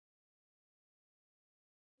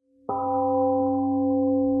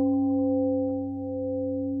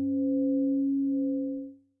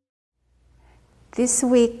This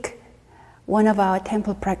week, one of our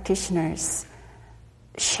temple practitioners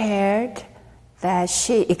shared that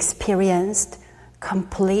she experienced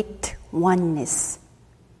complete oneness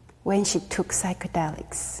when she took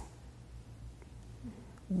psychedelics.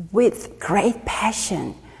 With great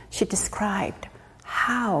passion, she described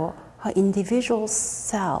how her individual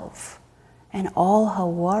self and all her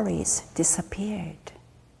worries disappeared.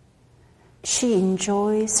 She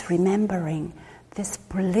enjoys remembering this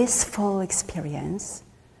blissful experience,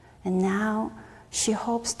 and now she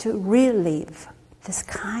hopes to relive this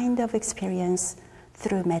kind of experience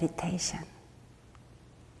through meditation.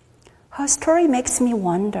 Her story makes me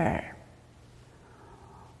wonder,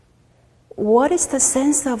 what is the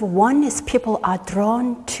sense of oneness people are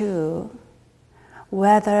drawn to,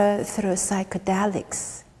 whether through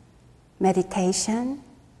psychedelics, meditation,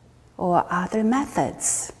 or other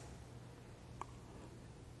methods?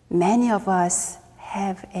 Many of us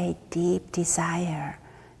have a deep desire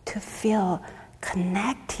to feel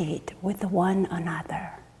connected with one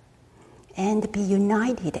another and be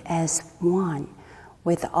united as one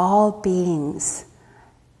with all beings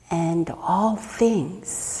and all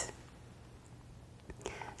things.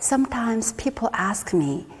 Sometimes people ask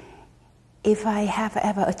me if I have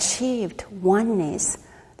ever achieved oneness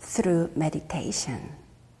through meditation.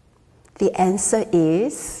 The answer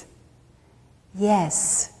is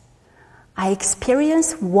yes. I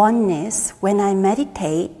experience oneness when I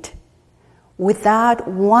meditate without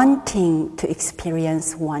wanting to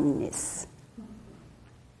experience oneness.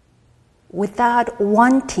 Without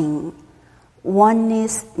wanting,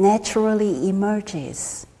 oneness naturally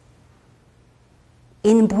emerges.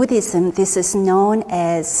 In Buddhism, this is known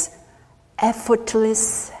as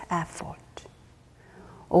effortless effort,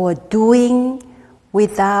 or doing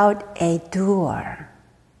without a doer.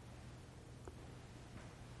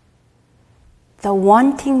 The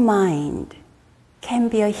wanting mind can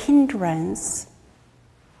be a hindrance.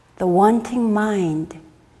 The wanting mind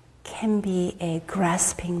can be a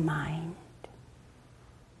grasping mind.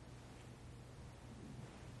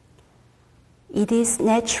 It is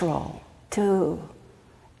natural to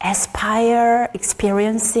aspire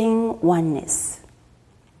experiencing oneness.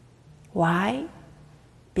 Why?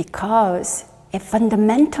 Because a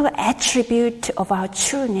fundamental attribute of our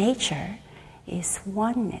true nature is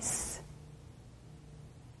oneness.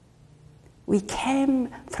 We came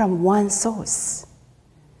from one source.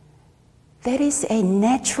 There is a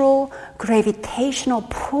natural gravitational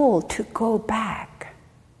pull to go back.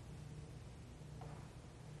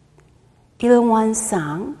 Ilwan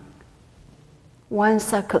Sang, one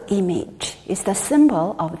circle image, is the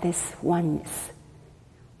symbol of this oneness.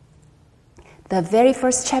 The very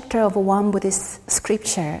first chapter of one Buddhist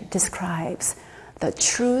scripture describes the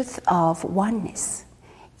truth of oneness.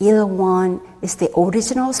 Ilwan is the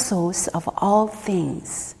original source of all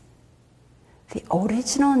things, the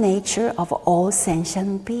original nature of all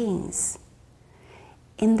sentient beings.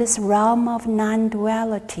 In this realm of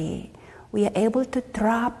non-duality, we are able to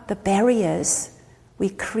drop the barriers we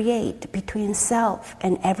create between self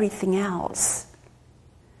and everything else.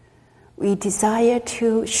 We desire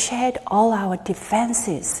to shed all our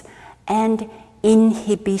defenses and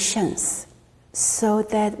inhibitions so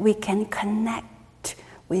that we can connect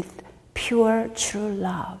with pure, true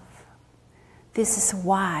love. This is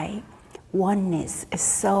why oneness is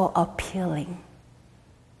so appealing.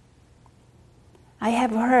 I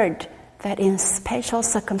have heard that in special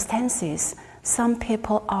circumstances, some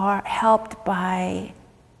people are helped by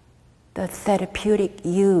the therapeutic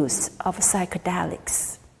use of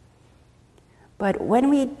psychedelics. But when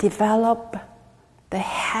we develop the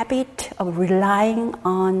habit of relying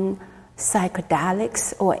on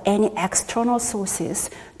psychedelics or any external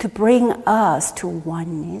sources to bring us to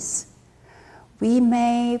oneness, we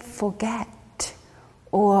may forget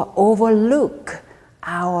or overlook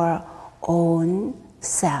our own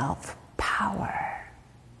self-power.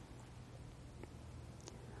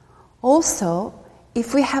 Also,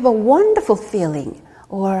 if we have a wonderful feeling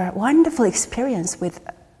or wonderful experience with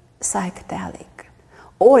psychedelic,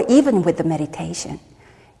 or even with the meditation,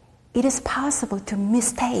 it is possible to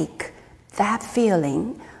mistake that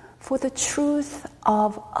feeling for the truth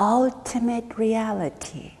of ultimate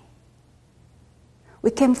reality.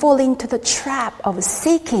 We can fall into the trap of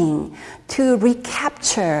seeking to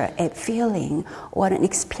recapture a feeling or an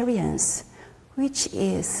experience which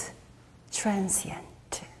is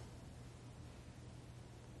transient.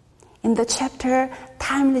 In the chapter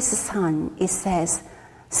Timeless Sun, it says,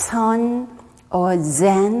 Sun or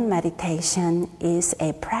Zen meditation is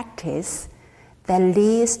a practice that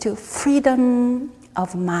leads to freedom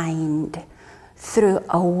of mind through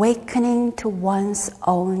awakening to one's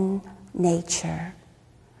own nature,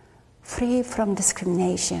 free from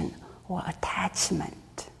discrimination or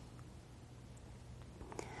attachment.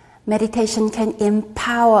 Meditation can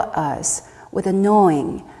empower us with the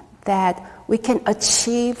knowing that we can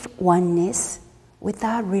achieve oneness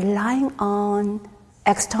without relying on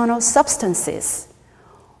external substances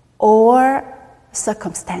or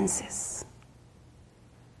circumstances.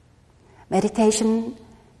 Meditation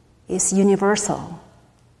is universal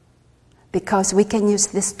because we can use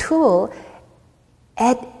this tool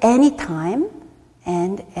at any time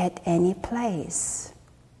and at any place.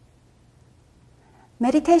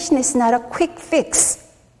 Meditation is not a quick fix,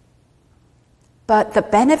 but the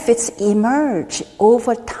benefits emerge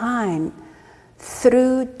over time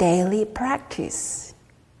through daily practice.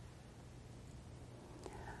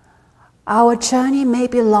 Our journey may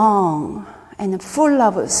be long and full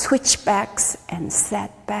of switchbacks and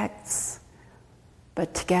setbacks,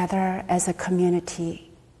 but together as a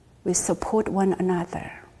community, we support one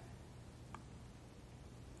another.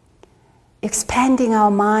 Expanding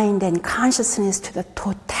our mind and consciousness to the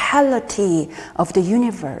totality of the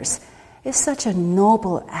universe is such a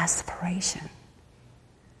noble aspiration.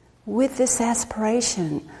 With this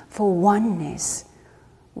aspiration for oneness,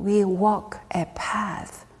 we walk a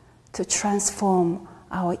path to transform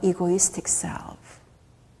our egoistic self.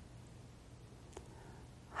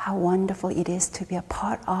 How wonderful it is to be a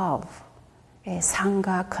part of a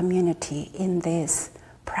Sangha community in this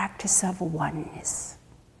practice of oneness.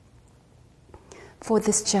 For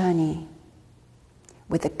this journey,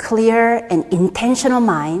 with a clear and intentional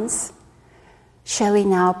minds, shall we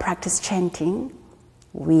now practice chanting,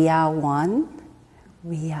 "We are one,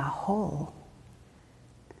 we are whole."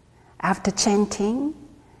 After chanting,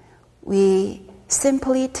 we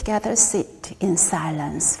simply together sit in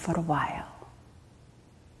silence for a while.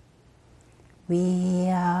 We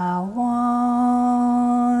are